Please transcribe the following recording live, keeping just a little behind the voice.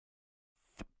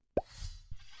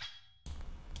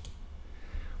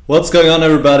What's going on,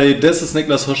 everybody? This is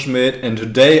Niclas Huschenbeth, and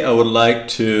today I would like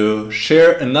to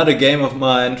share another game of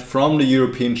mine from the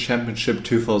European Championship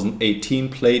 2018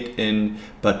 played in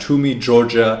Batumi,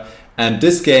 Georgia. And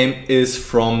this game is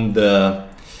from the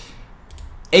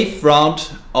 8th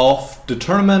round of the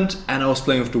tournament, and I was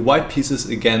playing with the white pieces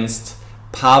against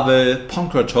Pavel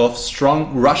Ponkratov,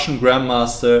 strong Russian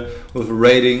Grandmaster with a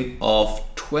rating of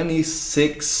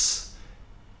 26-11,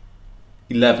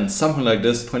 something like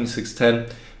this,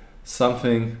 26-10.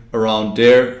 Something around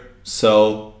there,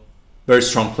 so very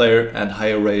strong player and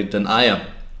higher rated than I am.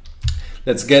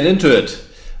 Let's get into it.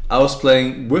 I was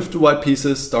playing with the white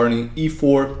pieces starting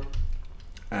e4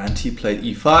 and he played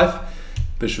e5,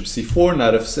 bishop c4,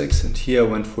 knight f6, and here I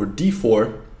went for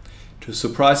d4 to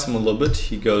surprise him a little bit.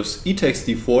 He goes e takes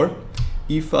d4,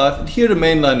 e5, and here the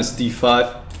main line is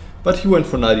d5, but he went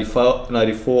for knight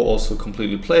e4, also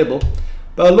completely playable.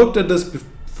 But I looked at this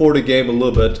before the game a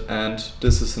little bit, and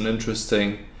this is an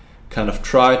interesting kind of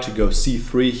try to go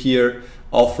c3 here,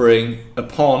 offering a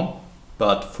pawn,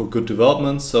 but for good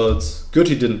development, so it's good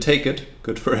he didn't take it.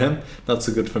 Good for him, not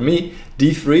so good for me.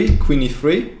 d3, queen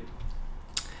e3.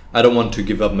 I don't want to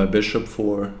give up my bishop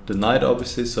for the knight,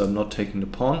 obviously, so I'm not taking the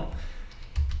pawn.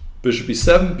 Bishop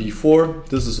e7, b4.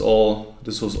 This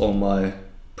was all my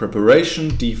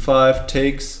preparation. d5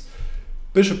 takes,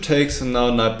 bishop takes, and now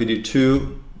knight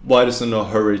bd2. White is in no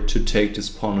hurry to take this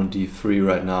pawn on d3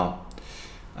 right now,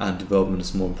 and development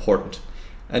is more important.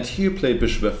 And here played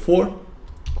bishop f4,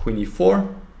 queen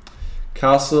e4,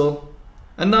 castle,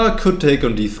 and now I could take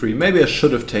on d3. Maybe I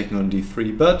should have taken on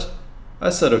d3, but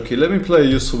I said, okay, let me play a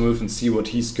useful move and see what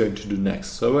he's going to do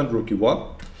next. So I went rook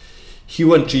e1. He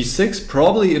went g6,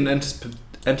 probably in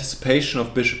anticipation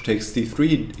of bishop takes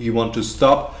d3. He wanted to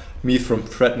stop me from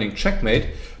threatening checkmate,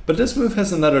 but this move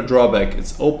has another drawback.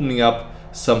 It's opening up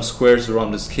some squares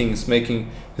around his king, is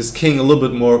making his king a little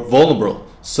bit more vulnerable.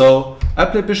 So I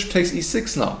play bishop takes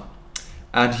e6 now,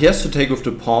 and he has to take with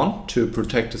the pawn to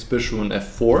protect his bishop on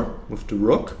f4 with the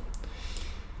rook.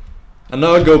 And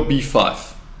now I go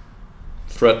b5,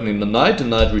 threatening the knight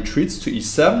retreats to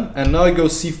e7, and now I go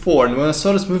c4. And when I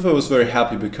saw this move I was very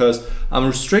happy, because I'm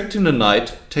restricting the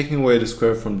knight, taking away the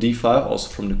square from d5, also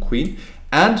from the queen,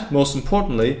 and most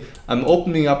importantly, I'm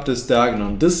opening up this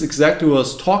diagonal. This is exactly what I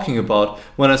was talking about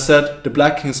when I said the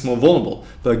black king is more vulnerable.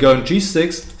 By going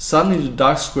g6, suddenly the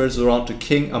dark squares around the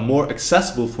king are more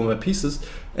accessible for my pieces.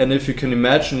 And if you can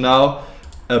imagine now,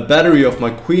 a battery of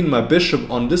my queen, my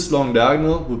bishop on this long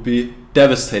diagonal would be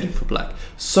devastating for black.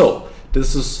 So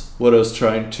this is what I was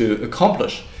trying to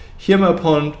accomplish. Here my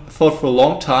opponent fought for a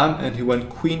long time and he went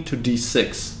queen to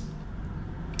d6.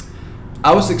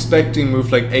 I was expecting a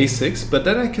move like a6, but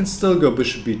then I can still go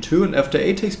bishop b2, and after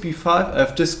a takes b5, I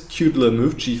have this cute little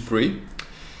move, g3,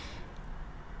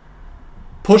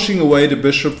 pushing away the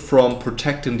bishop from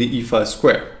protecting the e5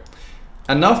 square.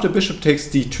 And now if the bishop takes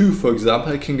d2, for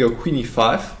example, I can go queen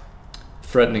e5,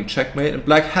 threatening checkmate, and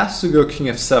black has to go king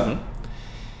f7.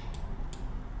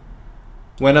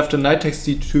 When after knight takes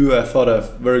d2, I thought I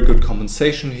have very good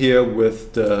compensation here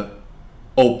with the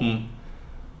open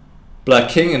black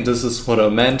king, and this is what I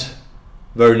meant.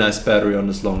 Very nice battery on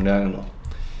this long diagonal.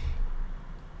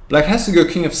 Black has to go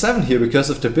king f7 here, because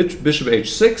of the bishop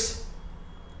h6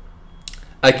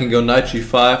 I can go knight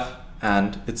g5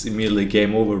 and it's immediately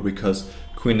game over, because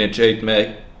queen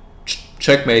h8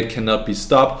 checkmate cannot be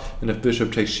stopped, and if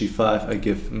bishop takes g5 I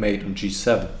give mate on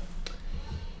g7.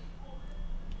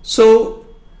 So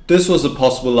this was a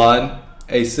possible line.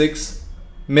 a6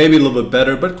 maybe a little bit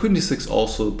better, but queen d6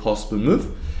 also a possible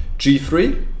move.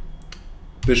 g3,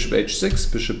 bishop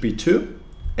h6, bishop b2,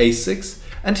 a6,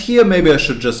 and here maybe I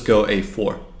should just go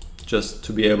a4, just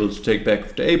to be able to take back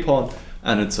with the a pawn,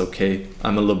 and it's okay,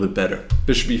 I'm a little bit better.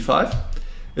 Bishop e5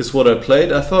 is what I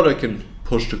played. I thought I can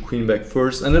push the queen back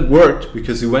first, and it worked,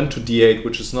 because he went to d8,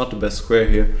 which is not the best square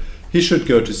here. He should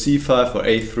go to c5 or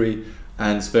a3,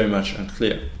 and it's very much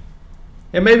unclear.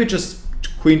 And maybe just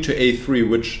queen to a3,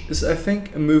 which is, I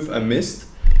think, a move I missed.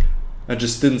 I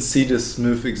just didn't see this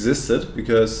move existed,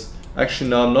 because actually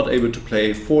now I'm not able to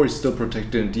play a4. He's still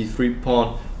protecting the d3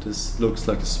 pawn. This looks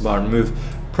like a smart move.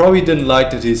 Probably didn't like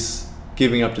that he's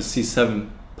giving up the c7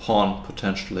 pawn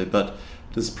potentially, but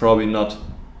this is probably not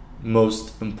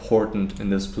most important in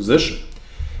this position.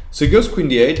 So he goes queen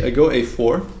d8, I go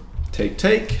a4, take,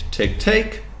 take, take,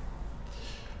 take.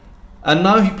 And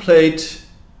now he played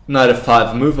knight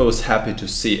f5, a move I was happy to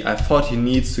see. I thought he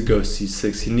needs to go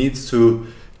c6. He needs to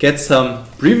get some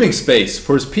breathing space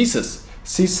for his pieces.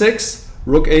 c6,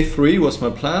 rook a3 was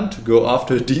my plan, to go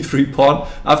after the d3 pawn.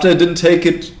 After I didn't take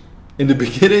it in the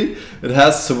beginning, it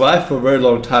has survived for a very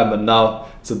long time, but now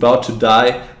It's about to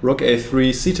die. Rook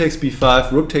a3, c takes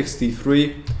b5, rook takes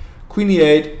d3, queen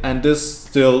e8, and this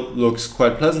still looks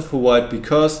quite pleasant for white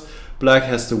because black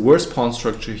has the worst pawn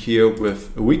structure here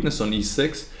with a weakness on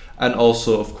e6 and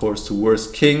also of course the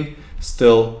worst king.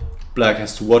 Still black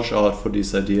has to watch out for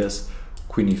these ideas,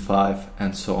 queen e5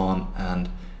 and so on, and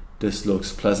this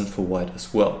looks pleasant for white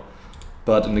as well.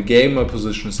 But in the game my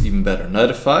position is even better. Knight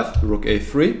f5, rook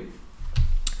a3,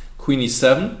 queen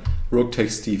e7, rook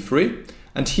takes d3,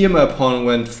 and here my opponent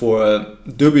went for a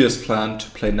dubious plan to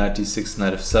play knight d6,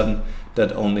 knight f7.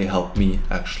 That only helped me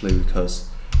actually because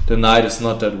the knight is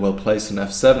not that well placed in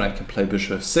f7. I can play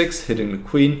bishop f6, hitting the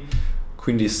queen,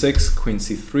 queen d6, queen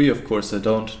c3. Of course I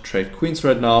don't trade queens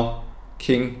right now.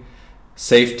 King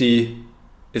safety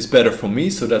is better for me,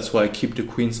 so that's why I keep the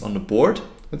queens on the board.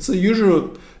 That's a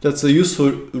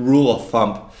useful rule of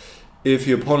thumb. If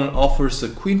your opponent offers a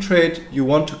queen trade, you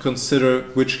want to consider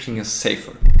which king is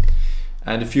safer.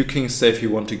 And if your king is safe,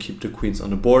 you want to keep the queens on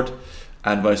the board.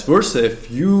 And vice versa, if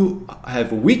you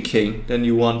have a weak king, then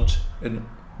you want, in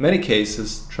many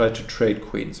cases, try to trade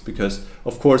queens. Because,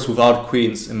 of course, without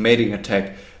queens, a mating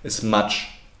attack is much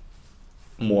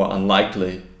more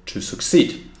unlikely to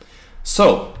succeed.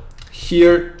 So,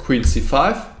 here, queen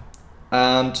c5.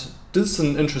 And this is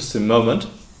an interesting moment.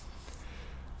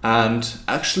 And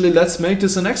actually, let's make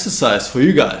this an exercise for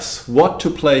you guys. What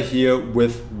to play here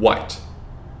with white.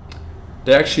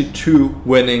 There are actually two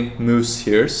winning moves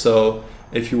here, so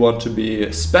if you want to be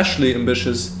especially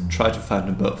ambitious, try to find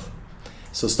them both.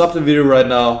 So stop the video right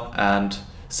now and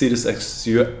see this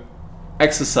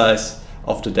exercise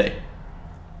of the day.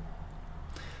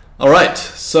 Alright,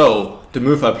 so the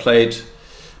move I played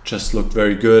just looked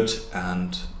very good,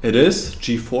 and it is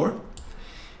g4.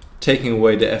 Taking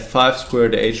away the f5 square,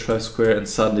 the h5 square, and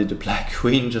suddenly the black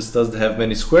queen just doesn't have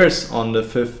many squares on the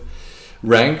 5th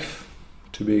rank.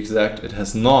 To be exact, it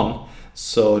has none.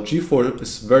 So g4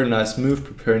 is a very nice move,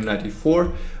 preparing knight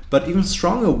e4. But even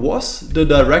stronger was the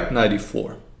direct knight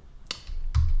e4.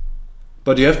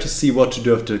 But you have to see what to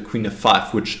do with the queen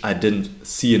f5, which I didn't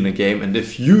see in the game. And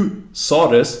if you saw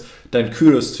this, then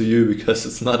kudos to you, because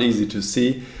it's not easy to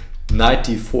see. Knight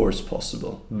d4 is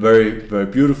possible. Very, very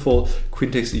beautiful.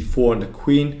 Queen takes e4 and the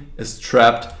queen is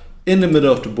trapped in the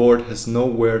middle of the board, has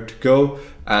nowhere to go,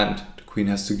 and the queen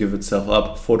has to give itself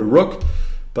up for the rook.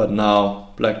 But now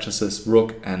black just says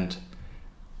rook and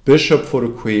bishop for the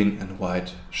queen, and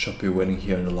white should be winning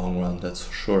here in the long run, that's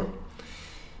for sure.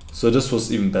 So this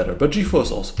was even better, but g4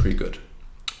 is also pretty good.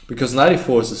 Because knight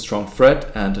e4 is a strong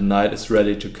threat and the knight is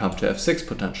ready to come to f6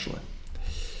 potentially.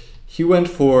 He went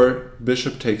for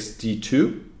bishop takes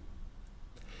d2.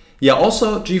 Yeah,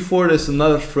 also g4 is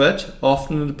another threat,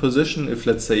 often in the position. If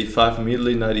let's say e5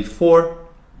 immediately, knight e4,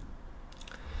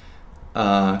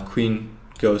 queen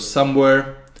goes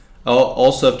somewhere. I'll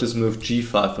also have this move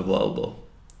g5 available.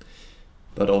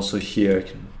 But also here I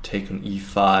can take on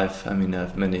e5. I mean, I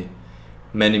have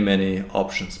many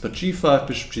options. But g5,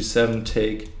 bishop g7,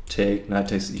 take, knight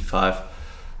takes e5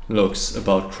 looks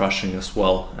about crushing as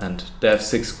well. And the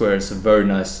f6 square is a very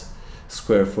nice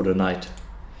square for the knight.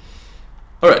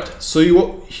 Alright,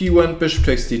 so he went bishop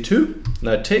takes d2,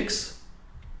 knight takes,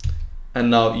 and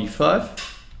now e5,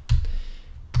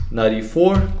 knight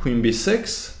e4, queen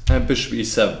b6, and bishop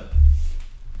e7.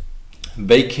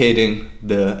 Vacating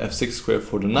the f6 square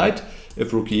for the knight.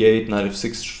 If rook e8, knight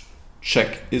f6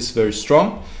 check is very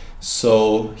strong.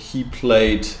 So he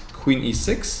played queen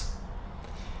e6,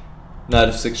 knight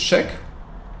f6 check.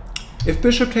 If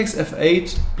bishop takes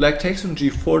f8, black takes on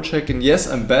g4 check, and yes,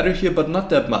 I'm better here, but not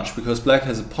that much, because black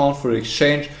has a pawn for the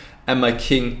exchange and my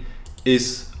king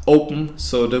is open,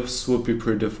 so this would be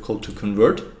pretty difficult to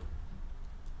convert.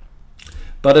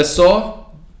 But I saw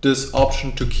this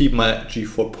option to keep my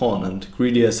g4 pawn, and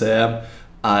greedy as I am,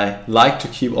 I like to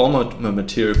keep all my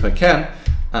material if I can,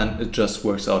 and it just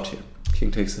works out here.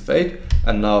 King takes f8,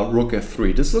 and now rook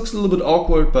f3. This looks a little bit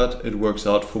awkward, but it works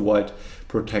out for white,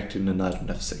 protecting the knight on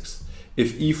f6.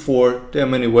 If e4, there are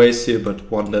many ways here, but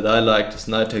one that I like is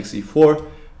knight takes e4,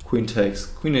 queen takes,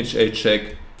 queen h8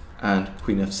 check, and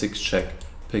queen f6 check,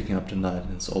 picking up the knight,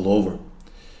 and it's all over.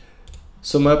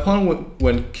 So my opponent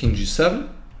went king g7,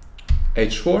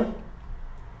 h4,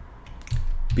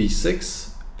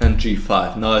 b6, and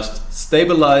g5. Now I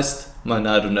stabilized my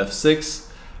knight on f6,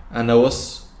 and I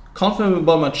was confident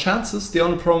about my chances. The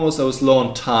only problem was I was low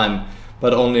on time,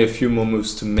 but only a few more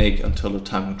moves to make until the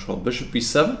time control. Bishop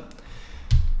b7,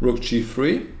 rook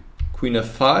g3, queen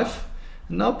f5,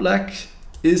 and now black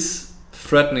is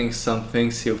threatening some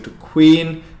things here with the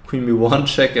queen b1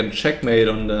 check, and checkmate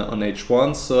on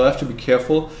h1, so I have to be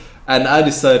careful. And I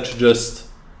decided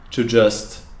to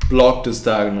just block this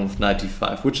diagonal of knight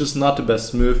d5, which is not the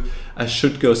best move. I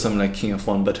should go something like king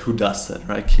f1, but who does that,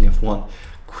 right? King f1,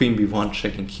 queen b1,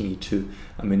 checking king e2.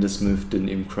 I mean, this move didn't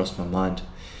even cross my mind.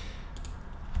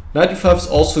 Knight d5 is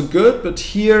also good, but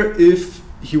here if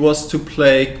he was to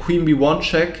play queen b1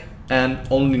 check and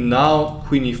only now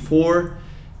queen e4,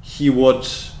 he would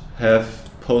have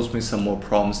posed me some more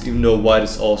problems, even though white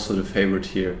is also the favorite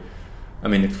here. I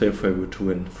mean, a clear favorite to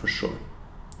win for sure.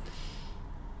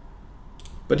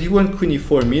 But he went queen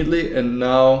e4 immediately, and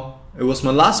now it was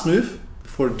my last move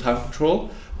before the time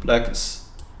control. Black is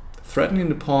threatening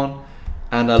the pawn,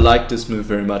 and I like this move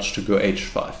very much to go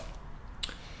h5.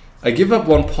 I give up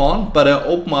one pawn, but I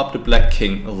open up the black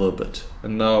king a little bit.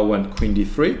 And now I went queen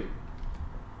d3.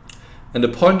 And the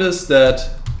point is that,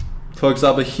 for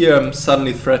example, here I'm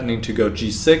suddenly threatening to go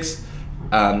g6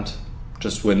 and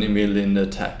just win immediately in the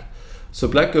attack. So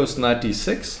black goes knight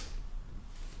d6.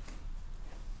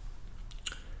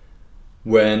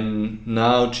 When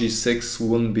now g6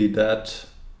 wouldn't be that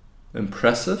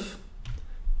impressive.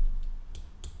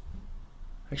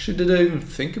 Actually, did I even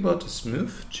think about this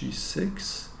move?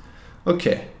 g6.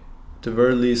 Okay, at the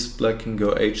very least black can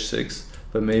go h6,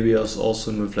 but maybe I'll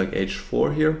also move like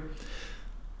h4 here.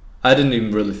 I didn't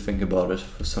even really think about it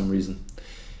for some reason.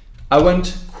 I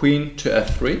went queen to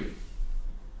f3,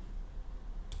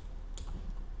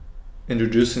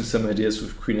 introducing some ideas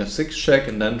with queen f6 check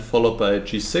and then followed by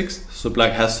g6, so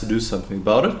black has to do something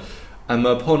about it, and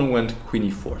my opponent went queen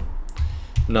e4.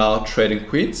 Now trading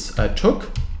queens, I took,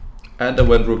 and I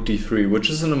went rook d3, which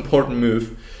is an important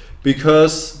move,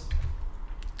 because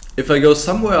if I go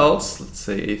somewhere else, let's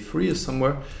say a3 is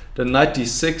somewhere, then knight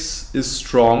d6 is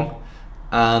strong,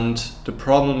 and the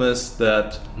problem is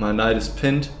that my knight is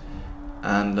pinned,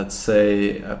 and let's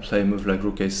say I play a move like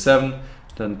rook a7,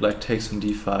 then black takes on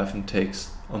d5 and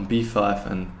takes on b5,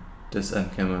 and this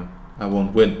endgame I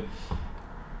won't win.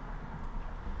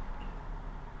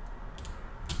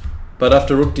 But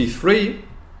after rook d3,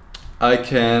 I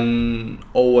can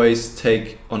always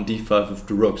take on d5 with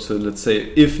the rook. So let's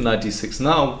say if knight d6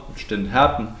 now, which didn't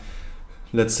happen,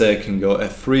 let's say I can go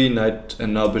f3, knight,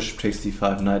 and now bishop takes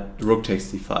d5, knight, rook takes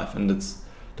d5, and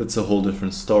that's a whole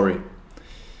different story.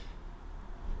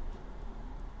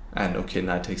 And okay,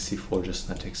 knight takes c4, just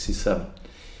knight takes c7.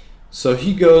 So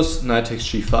he goes knight takes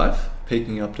g5,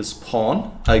 picking up this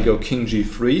pawn. I go king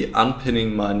g3,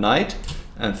 unpinning my knight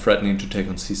and threatening to take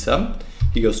on c7.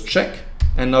 He goes check.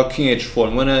 And now king h4,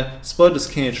 and when I spotted this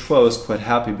king h4 I was quite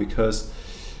happy because it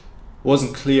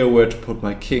wasn't clear where to put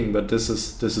my king, but this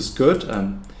is good.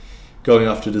 I'm going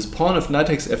after this pawn. If knight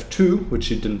takes f2, which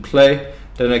he didn't play,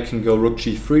 then I can go rook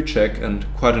g3 check, and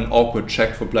quite an awkward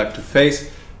check for black to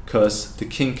face, because the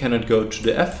king cannot go to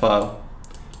the f file,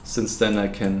 since then I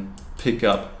can pick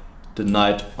up the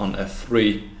knight on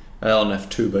f3, on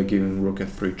f2 by giving rook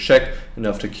f3 check, and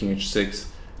after king h6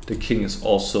 the king is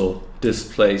also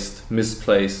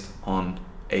misplaced on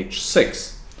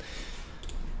h6.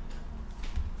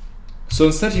 So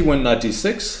instead he went knight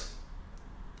d6,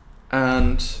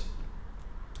 and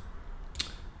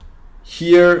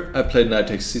here I played knight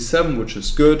takes c7, which is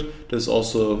good. There's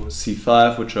also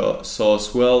c5, which I saw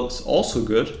as well, is also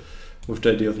good, with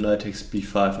the idea of knight takes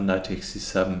b5 and knight takes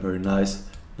c7, very nice.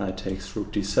 Knight takes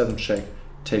rook d7 check,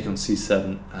 take on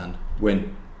c7 and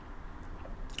win.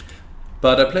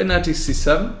 But I played knight takes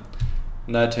c7,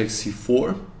 knight takes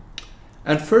c4,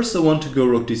 and first I want to go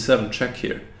rook d7 check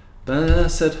here. But then I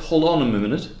said, hold on a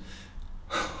minute,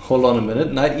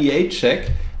 knight e8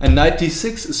 check, and knight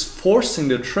d6 is forcing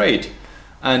the trade,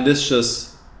 and this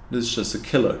is just a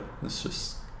killer. It's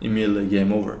just immediately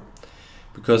game over,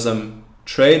 because I'm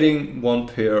trading one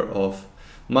pair of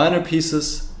minor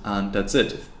pieces, and that's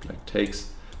it. If black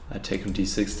takes, I take on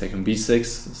d6, take on b6.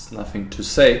 There's nothing to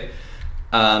say,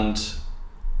 and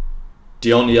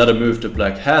the only other move that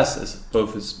black has, as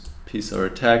both his pieces are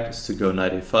attacked, is to go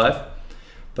knight a5.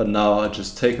 But now I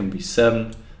just take on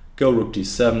b7, go rook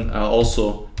d7. I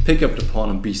also pick up the pawn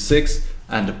on b6,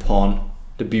 and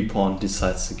the b pawn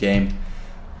decides the game.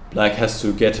 Black has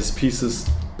to get his pieces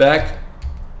back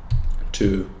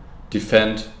to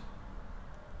defend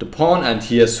the pawn, and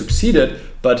he has succeeded,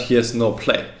 but he has no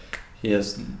play.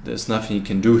 There's nothing he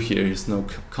can do here. He has no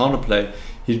counterplay.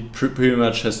 He pretty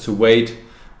much has to wait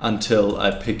until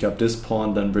I pick up this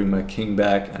pawn, then bring my king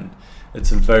back, and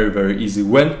it's a very, very easy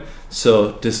win.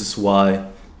 So this is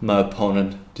why my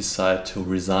opponent decided to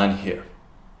resign here.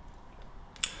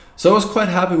 So I was quite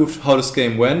happy with how this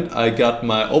game went. I got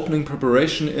my opening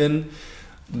preparation in,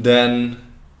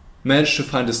 then managed to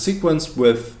find a sequence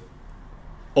with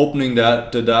opening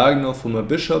the diagonal for my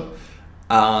bishop,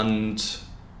 and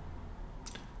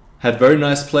had very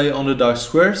nice play on the dark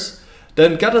squares,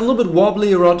 then got a little bit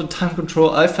wobbly around the time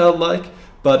control, I felt like,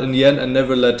 but in the end I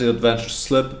never let the advantage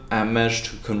slip and managed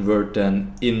to convert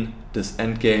then in this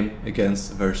endgame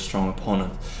against a very strong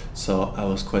opponent. So I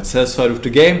was quite satisfied with the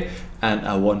game and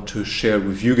I want to share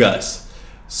with you guys.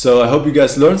 So I hope you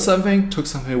guys learned something, took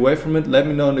something away from it. Let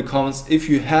me know in the comments if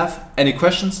you have any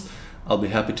questions. I'll be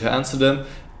happy to answer them.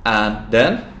 And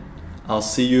then I'll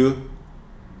see you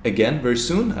again very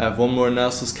soon. I have one more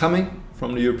analysis coming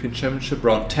from the European Championship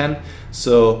round 10.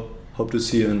 So hope to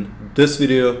see you in this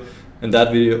video, in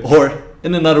that video, or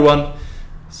in another one.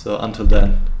 So until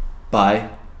then, bye.